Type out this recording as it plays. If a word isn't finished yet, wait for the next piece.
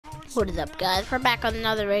What is up, guys? We're back on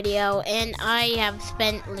another video, and I have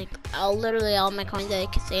spent like literally all my coins that I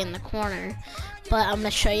could say in the corner. But I'm gonna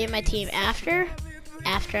show you my team after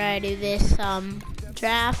I do this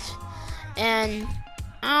draft. And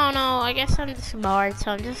I don't know, I guess I'm just bored,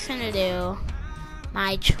 so I'm just gonna do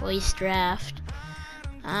my choice draft.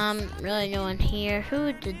 Really no one here.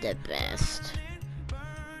 Who did the best?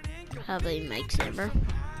 Probably Mike Zimmer.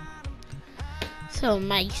 So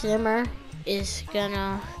Mike Zimmer is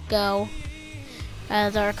gonna go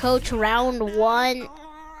as our coach round one.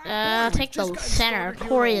 I'll take the center,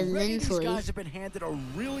 Corey Lindsley. These guys have been handed a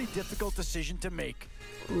really difficult decision to make.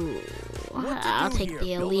 Ooh, I'll take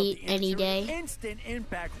the elite any day. Instant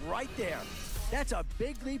impact right there. That's a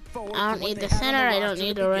big leap forward. I don't need the center. I don't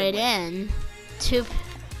need the right end. So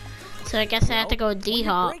I guess I have to go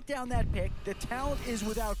D-Hop. Break down that pick. The talent is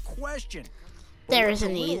without question. There's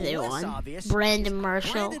an easy one. Brandon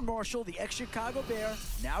Marshall. Brandon Marshall, the ex-Chicago Bear,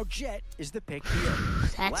 now Jet, is the pick here.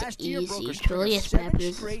 That's easy. Julius Peppers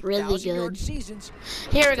is really good.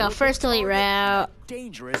 Here we go. First elite route.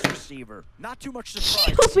 Dangerous receiver. Not too much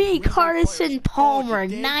surprise. QB Carson Palmer,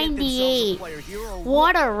 98.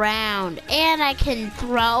 What a round. And I can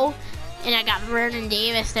throw. And I got Vernon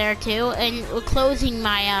Davis there too. And closing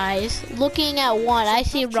my eyes, looking at one, I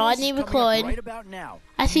see Rodney McLeod.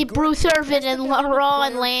 I see Bruce Irvin and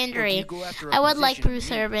Laurent Landry. I would like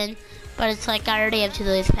Bruce Irvin, but it's like I already have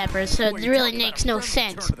Julius Peppers, so it really makes no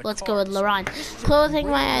sense. Let's go with Laurent. Closing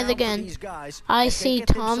my eyes again, I see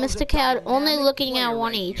Thomas DeCoud, only looking at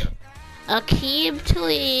one each. Akeem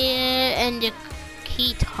Talia and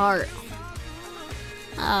Keith Hart.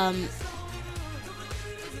 I'm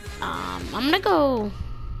gonna go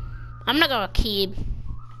Akeem.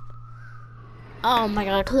 Oh my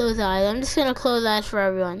god, close eyes. I'm just gonna close eyes for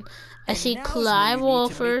everyone. I see Clive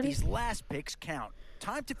Wolford,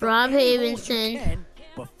 Rob Havenson,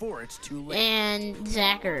 and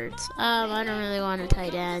Zach Ertz. I don't really want a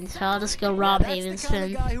tight end, so I'll just go Rob Havenson. The kind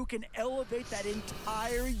of guy who can elevate that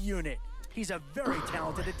entire unit. He's a very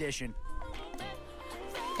talented addition.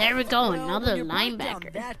 There we go, another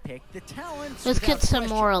linebacker. Let's get some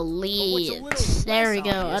more elites. There we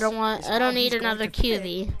go. I don't need another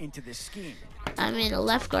QB. I mean, a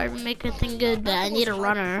left guard would make a thing good, but I need a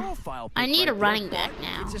runner. I need a running back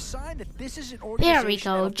now. There we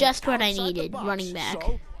go, just what I needed, running back.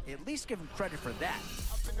 At least give him credit for that.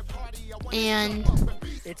 And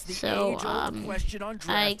so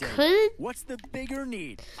I could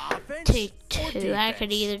take two. I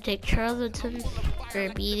could either take Charlton or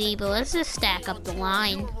BD, but let's just stack up the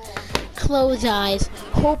line. Close eyes,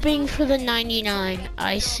 hoping for the 99.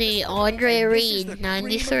 I see Andre Reed,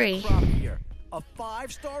 93. A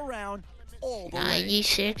 5-star round.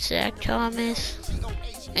 96 Zach Thomas,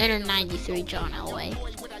 and a 93 John Elway.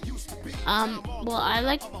 Well, I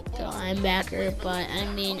like the linebacker, but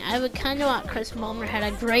I mean, I would kind of want Chris Mulner had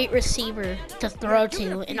a great receiver to throw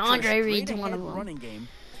to, and Andre Reed's one of them.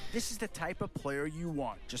 This is the type of player you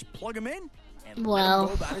want. Just plug him in. And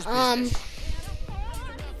well,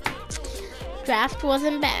 draft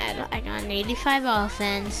wasn't bad. I got an 85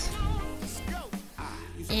 offense,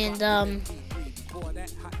 and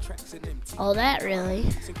all that really.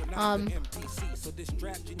 Can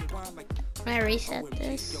I reset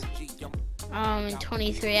this? In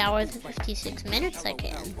 23 hours and 56 minutes I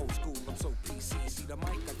can.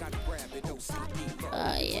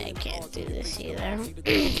 Yeah, I can't do this either.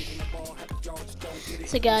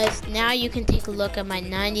 So guys, now you can take a look at my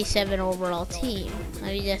 97 overall team.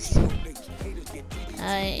 Let me just,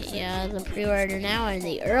 yeah, the pre-order now, and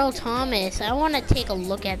the Earl Thomas. I want to take a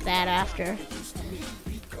look at that after.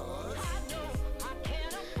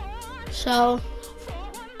 So,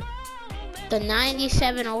 the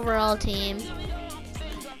 97 overall team.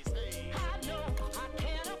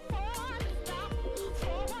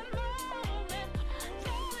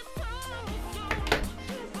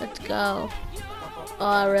 Let's go. Oh,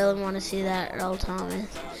 I really want to see that Earl Thomas.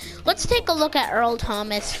 Let's take a look at Earl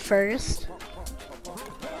Thomas first.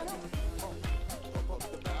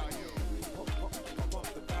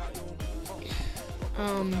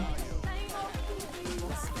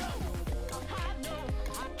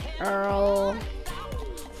 Earl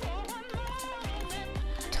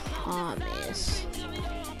Thomas.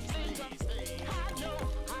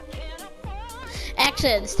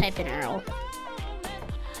 Actually, let's type in Earl.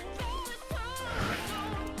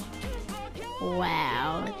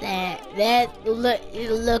 Wow, it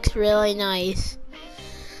looks really nice.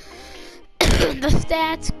 The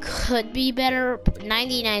stats could be better.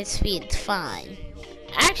 99 speed's fine.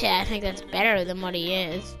 Actually, I think that's better than what he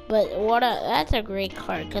is. But that's a great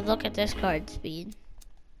card. Cause look at this card speed.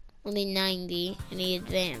 only 90, and he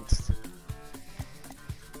advanced.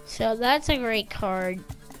 So that's a great card.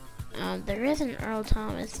 There is an Earl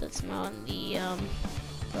Thomas that's not on the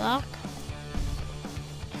block.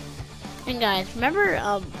 And guys, remember,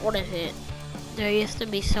 what is it? There used to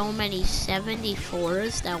be so many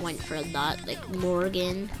 74s that went for a lot. Like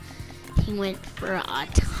Morgan, he went for a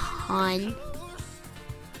ton.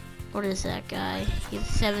 What is that guy? He's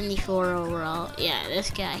 74 overall. Yeah, this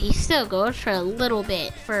guy. He still goes for a little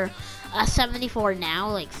bit. For a 74 now,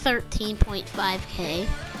 like 13.5K.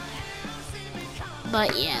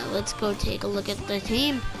 But yeah, let's go take a look at the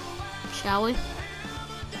team, shall we?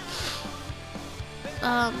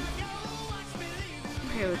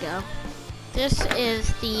 Here we go. This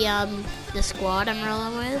is the squad I'm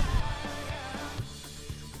rolling with.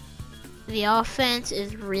 The offense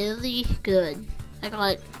is really good. I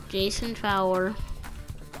got Jason Fowler,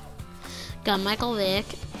 got Michael Vick,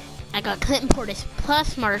 I got Clinton Portis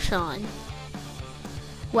plus Marshawn,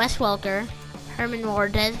 Wes Welker, Herman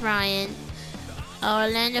Ward, Des Bryant,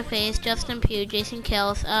 Orlando Pace, Justin Pugh, Jason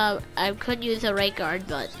Kells. I could use a right guard,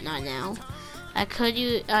 but not now. I could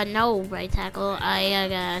use no right tackle. I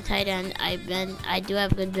got a tight end. I do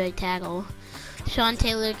have a good right tackle. Sean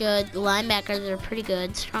Taylor good. The linebackers are pretty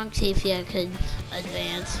good. Strong safety I could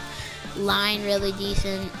advance. Line really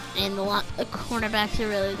decent, and the cornerbacks are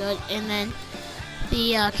really good. And then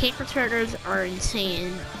the kick returners are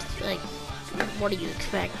insane. Like, what do you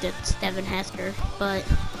expect? It's Devin Hester, but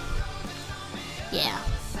yeah.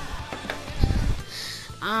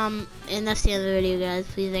 And that's the end of the video, guys.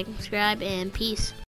 Please like and subscribe, and peace.